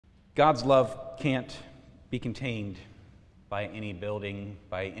God's love can't be contained by any building,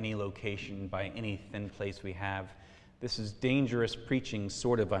 by any location, by any thin place we have. This is dangerous preaching,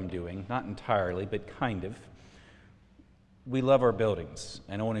 sort of, I'm doing. Not entirely, but kind of. We love our buildings,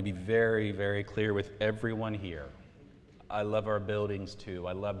 and I want to be very, very clear with everyone here. I love our buildings too.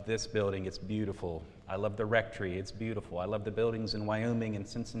 I love this building, it's beautiful. I love the rectory, it's beautiful. I love the buildings in Wyoming and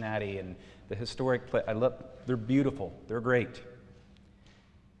Cincinnati and the historic place. They're beautiful, they're great.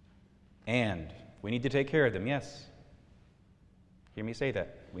 And we need to take care of them, yes. Hear me say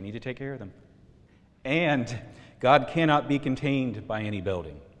that. We need to take care of them. And God cannot be contained by any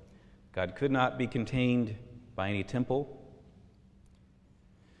building. God could not be contained by any temple.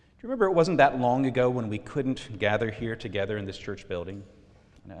 Do you remember it wasn't that long ago when we couldn't gather here together in this church building?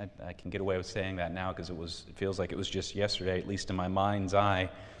 And I can get away with saying that now because it feels like it was just yesterday, at least in my mind's eye.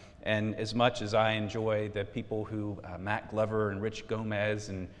 And as much as I enjoy the people who, Matt Glover and Rich Gomez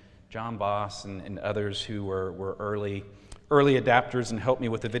and John Boss and others who were early adapters and helped me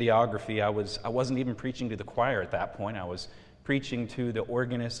with the videography, I wasn't even preaching to the choir at that point. I was preaching to the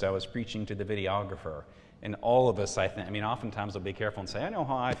organist. I was preaching to the videographer. And all of us, oftentimes I'll be careful and say, I know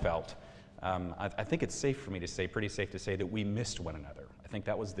how I felt. I think it's safe for me to say, pretty safe to say, that we missed one another. I think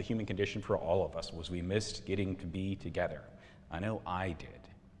that was the human condition for all of us, was we missed getting to be together. I know I did.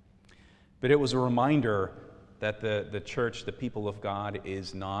 But it was a reminder that the church, the people of God,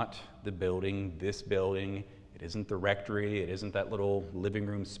 is not the building, this building. It isn't the rectory. It isn't that little living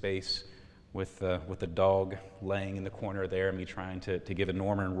room space with the dog laying in the corner there, and me trying to give a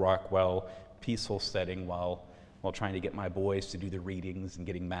Norman Rockwell peaceful setting while trying to get my boys to do the readings and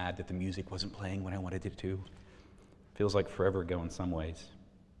getting mad that the music wasn't playing when I wanted it to. Feels like forever ago in some ways.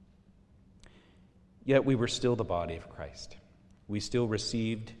 Yet we were still the body of Christ. We still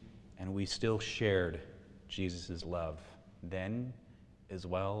received and we still shared Jesus' love then as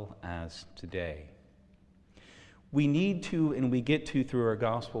well as today. We need to, and we get to through our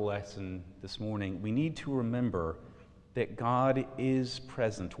gospel lesson this morning, we need to remember that God is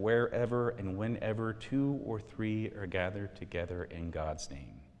present wherever and whenever 2 or 3 are gathered together in God's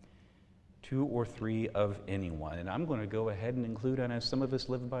name. 2 or 3 of anyone. And I'm going to go ahead and include, I know some of us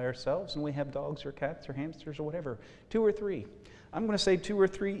live by ourselves and we have dogs or cats or hamsters or whatever. 2 or 3. I'm going to say 2 or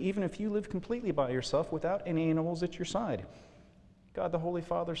 3 even if you live completely by yourself without any animals at your side. God the Holy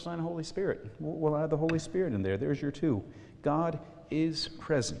Father, Son, Holy Spirit. We'll add the Holy Spirit in there. There's your 2. God is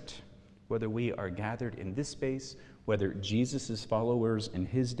present. Whether we are gathered in this space, whether Jesus' followers in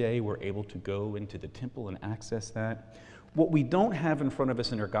his day were able to go into the temple and access that. What we don't have in front of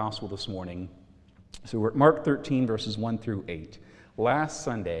us in our gospel this morning, so we're at Mark 13, verses 1 through 8. Last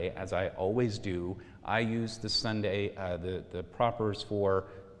Sunday, as I always do, I used the Sunday, the propers for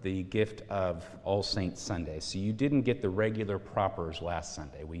the gift of All Saints Sunday. So you didn't get the regular propers last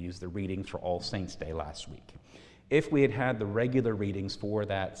Sunday. We used the readings for All Saints Day last week. If we had had the regular readings for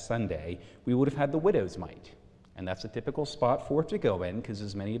that Sunday, we would have had the widow's mite. And that's a typical spot for it to go in, because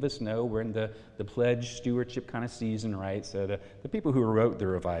as many of us know, we're in the pledge stewardship kind of season, right? So the people who wrote the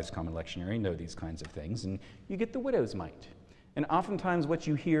Revised Common Lectionary know these kinds of things, and you get the widow's mite. And oftentimes what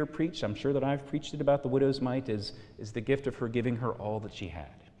you hear preached, I'm sure that I've preached it about the widow's mite, is the gift of her giving her all that she had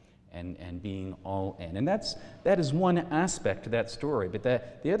and being all in. And that is one aspect to that story. But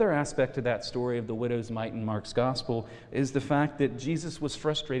the other aspect to that story of the widow's mite in Mark's gospel is the fact that Jesus was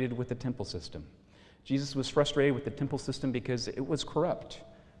frustrated with the temple system. Jesus was frustrated with the temple system because it was corrupt.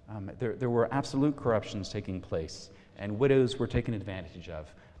 There were absolute corruptions taking place, and widows were taken advantage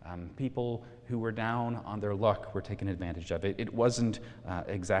of. People who were down on their luck were taken advantage of. It wasn't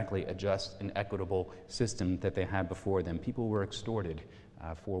exactly a just and equitable system that they had before them. People were extorted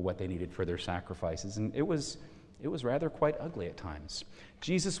for what they needed for their sacrifices, and it was rather quite ugly at times.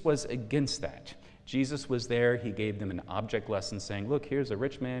 Jesus was against that. Jesus was there. He gave them an object lesson saying, look, here's a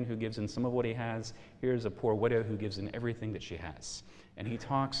rich man who gives in some of what he has. Here's a poor widow who gives in everything that she has. And he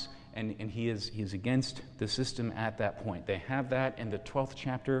talks, and he's against the system at that point. They have that in the 12th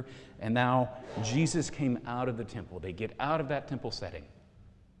chapter, and now Jesus came out of the temple. They get out of that temple setting.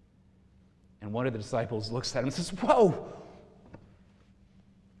 And one of the disciples looks at him and says, whoa,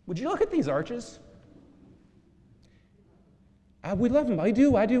 would you look at these arches? We love them. I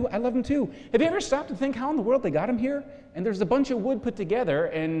do. I love them too. Have you ever stopped to think how in the world they got them here? And there's a bunch of wood put together,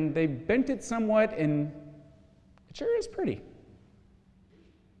 and they bent it somewhat, and it sure is pretty.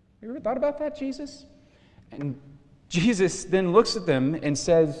 You ever thought about that, Jesus? And Jesus then looks at them and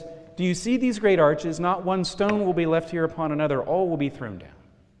says, do you see these great arches? Not one stone will be left here upon another. All will be thrown down.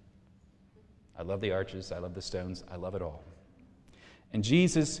 I love the arches. I love the stones. I love it all. And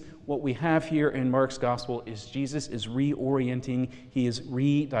Jesus, what we have here in Mark's gospel is Jesus is reorienting, he is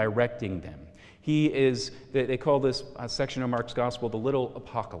redirecting them. He is, they call this section of Mark's gospel the little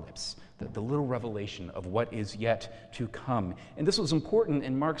apocalypse, the little revelation of what is yet to come. And this was important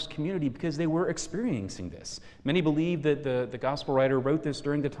in Mark's community because they were experiencing this. Many believe that the gospel writer wrote this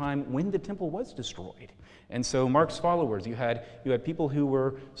during the time when the temple was destroyed. And so Mark's followers, you had people who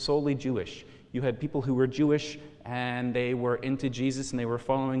were solely Jewish. You had people who were Jewish and they were into Jesus and they were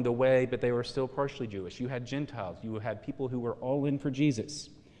following the way, but they were still partially Jewish. You had Gentiles. You had people who were all in for Jesus.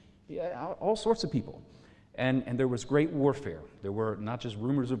 Yeah, all sorts of people. And there was great warfare. There were not just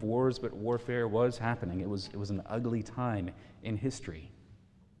rumors of wars, but warfare was happening. It was an ugly time in history.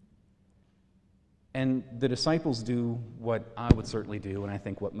 And the disciples do what I would certainly do, and I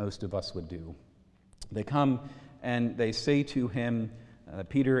think what most of us would do. They come and they say to him,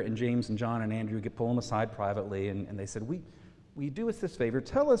 Peter and James and John and Andrew pull him aside privately, and they said, will you do us this favor?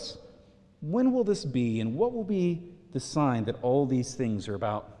 Tell us, when will this be, and what will be the sign that all these things are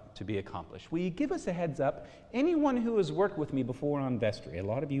about to be accomplished? Will you give us a heads up? Anyone who has worked with me before on vestry, a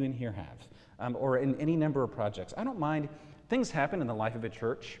lot of you in here have, or in any number of projects. I don't mind. Things happen in the life of a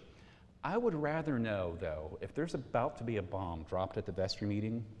church. I would rather know, though, if there's about to be a bomb dropped at the vestry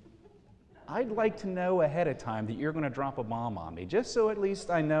meeting, I'd like to know ahead of time that you're going to drop a bomb on me, just so at least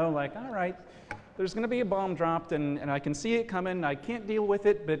I know, like, all right, there's going to be a bomb dropped, and I can see it coming. I can't deal with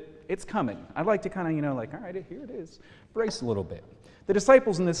it, but it's coming. I'd like to kind of, like, all right, here it is. Brace a little bit. The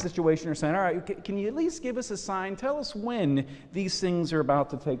disciples in this situation are saying, all right, can you at least give us a sign? Tell us when these things are about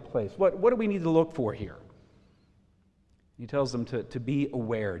to take place. What do we need to look for here? He tells them to be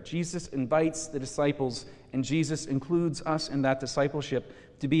aware. Jesus invites the disciples, and Jesus includes us in that discipleship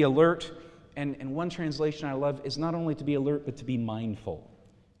to be alert. And one translation I love is not only to be alert, but to be mindful.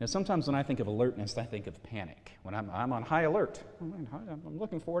 Now, sometimes when I think of alertness, I think of panic. When I'm on high alert, I'm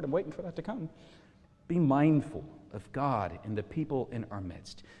looking forward, I'm waiting for that to come. Be mindful of God and the people in our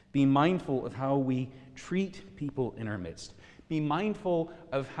midst. Be mindful of how we treat people in our midst. Be mindful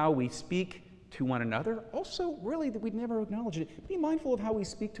of how we speak to one another. Also, really, that we'd never acknowledge it. Be mindful of how we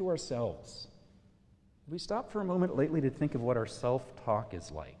speak to ourselves. Have we stopped for a moment lately to think of what our self-talk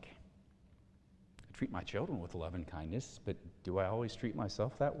is like? I treat my children with love and kindness, but do I always treat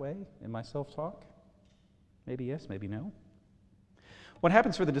myself that way in my self-talk? Maybe yes, maybe no. What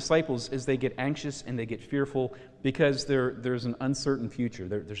happens for the disciples is they get anxious and they get fearful because there's an uncertain future.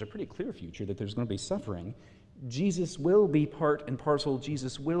 There's a pretty clear future that there's going to be suffering. Jesus will be part and parcel.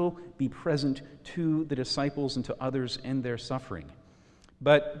 Jesus will be present to the disciples and to others in their suffering.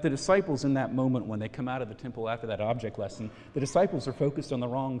 But the disciples in that moment when they come out of the temple after that object lesson, the disciples are focused on the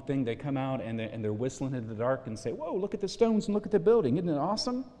wrong thing. They come out and they're whistling in the dark and say, whoa, look at the stones and look at the building. Isn't it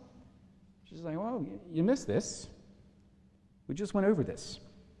awesome? She's like, well, you missed this. We just went over this.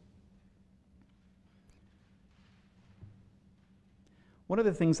 One of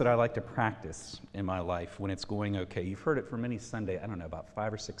the things that I like to practice in my life when it's going okay, you've heard it for many Sunday, I don't know, about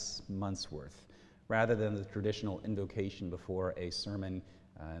 5 or 6 months worth, rather than the traditional invocation before a sermon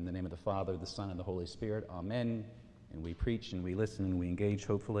in the name of the Father, the Son, and the Holy Spirit, amen, and we preach and we listen and we engage,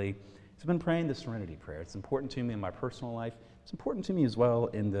 hopefully. So I've been praying the Serenity Prayer. It's important to me in my personal life. It's important to me as well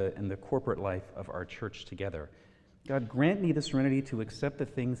in the corporate life of our church together. God, grant me the serenity to accept the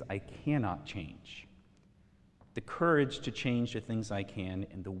things I cannot change, the courage to change the things I can,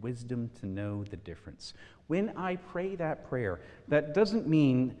 and the wisdom to know the difference. When I pray that prayer, that doesn't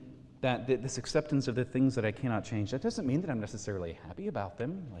mean that this acceptance of the things that I cannot change, that doesn't mean that I'm necessarily happy about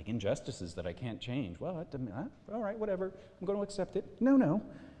them, like injustices that I can't change. Well, all right, whatever, I'm going to accept it. No.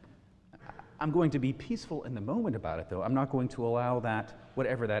 I'm going to be peaceful in the moment about it, though. I'm not going to allow that,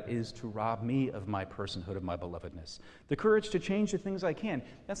 whatever that is, to rob me of my personhood, of my belovedness. The courage to change the things I can.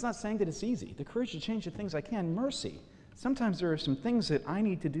 That's not saying that it's easy. The courage to change the things I can. Mercy. Sometimes there are some things that I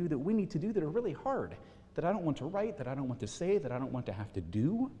need to do, that we need to do, that are really hard, that I don't want to write, that I don't want to say, that I don't want to have to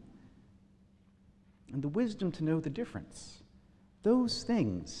do. And the wisdom to know the difference. Those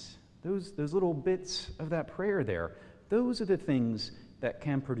things, those little bits of that prayer there, those are the things that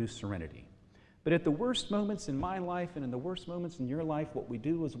can produce serenity. But at the worst moments in my life and in the worst moments in your life, what we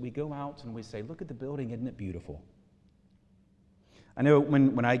do is we go out and we say, look at the building, isn't it beautiful? I know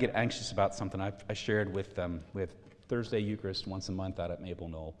when I get anxious about something, I shared with Thursday Eucharist once a month out at Maple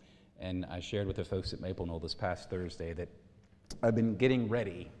Knoll, and I shared with the folks at Maple Knoll this past Thursday that I've been getting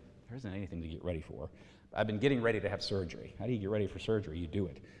ready. There isn't anything to get ready for. I've been getting ready to have surgery. How do you get ready for surgery? You do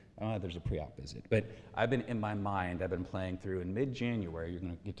it. There's a pre-op visit. But I've been, in my mind, I've been playing through in mid-January, you're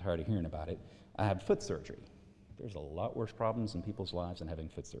going to get tired of hearing about it, I had foot surgery. There's a lot worse problems in people's lives than having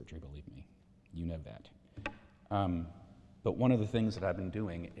foot surgery, believe me. You know that. But one of the things that I've been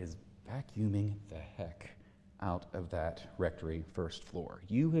doing is vacuuming the heck out of that rectory first floor.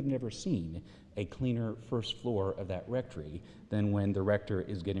 You have never seen a cleaner first floor of that rectory than when the rector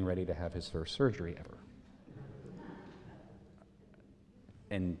is getting ready to have his first surgery ever.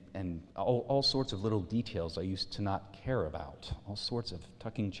 And all sorts of little details I used to not care about. All sorts of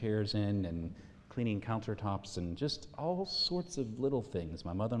tucking chairs in and cleaning countertops and just all sorts of little things.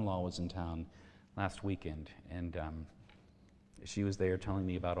 My mother-in-law was in town last weekend, and she was there telling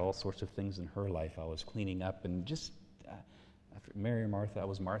me about all sorts of things in her life I was cleaning up, and just after Mary and Martha, I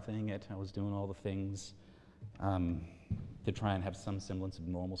was Marthaing it. I was doing all the things to try and have some semblance of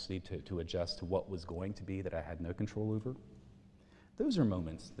normalcy, to adjust to what was going to be that I had no control over. Those are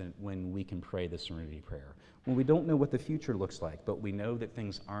moments that when we can pray the Serenity Prayer, when we don't know what the future looks like, but we know that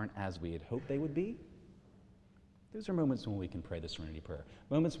things aren't as we had hoped they would be. Those are moments when we can pray the Serenity Prayer.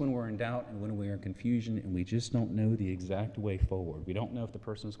 Moments when we're in doubt and when we are in confusion and we just don't know the exact way forward. We don't know if the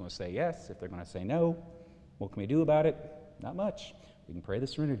person is going to say yes, if they're going to say no. What can we do about it? Not much. We can pray the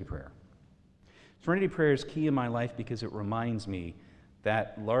Serenity Prayer. Serenity Prayer is key in my life because it reminds me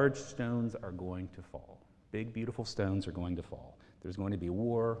that large stones are going to fall. Big, beautiful stones are going to fall. There's going to be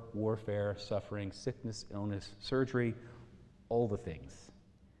war, warfare, suffering, sickness, illness, surgery, all the things.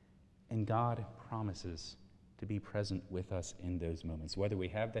 And God promises to be present with us in those moments, whether we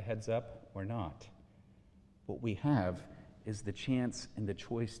have the heads up or not. What we have is the chance and the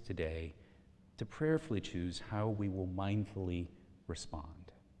choice today to prayerfully choose how we will mindfully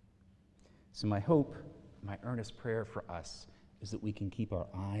respond. So my hope, my earnest prayer for us is that we can keep our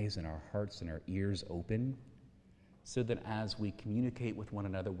eyes and our hearts and our ears open so that as we communicate with one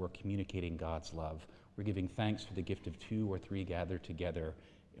another, we're communicating God's love. We're giving thanks for the gift of 2 or 3 gathered together,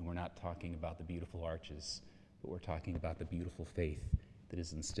 and we're not talking about the beautiful arches, but we're talking about the beautiful faith that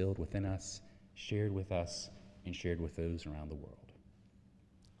is instilled within us, shared with us, and shared with those around the world.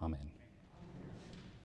 Amen.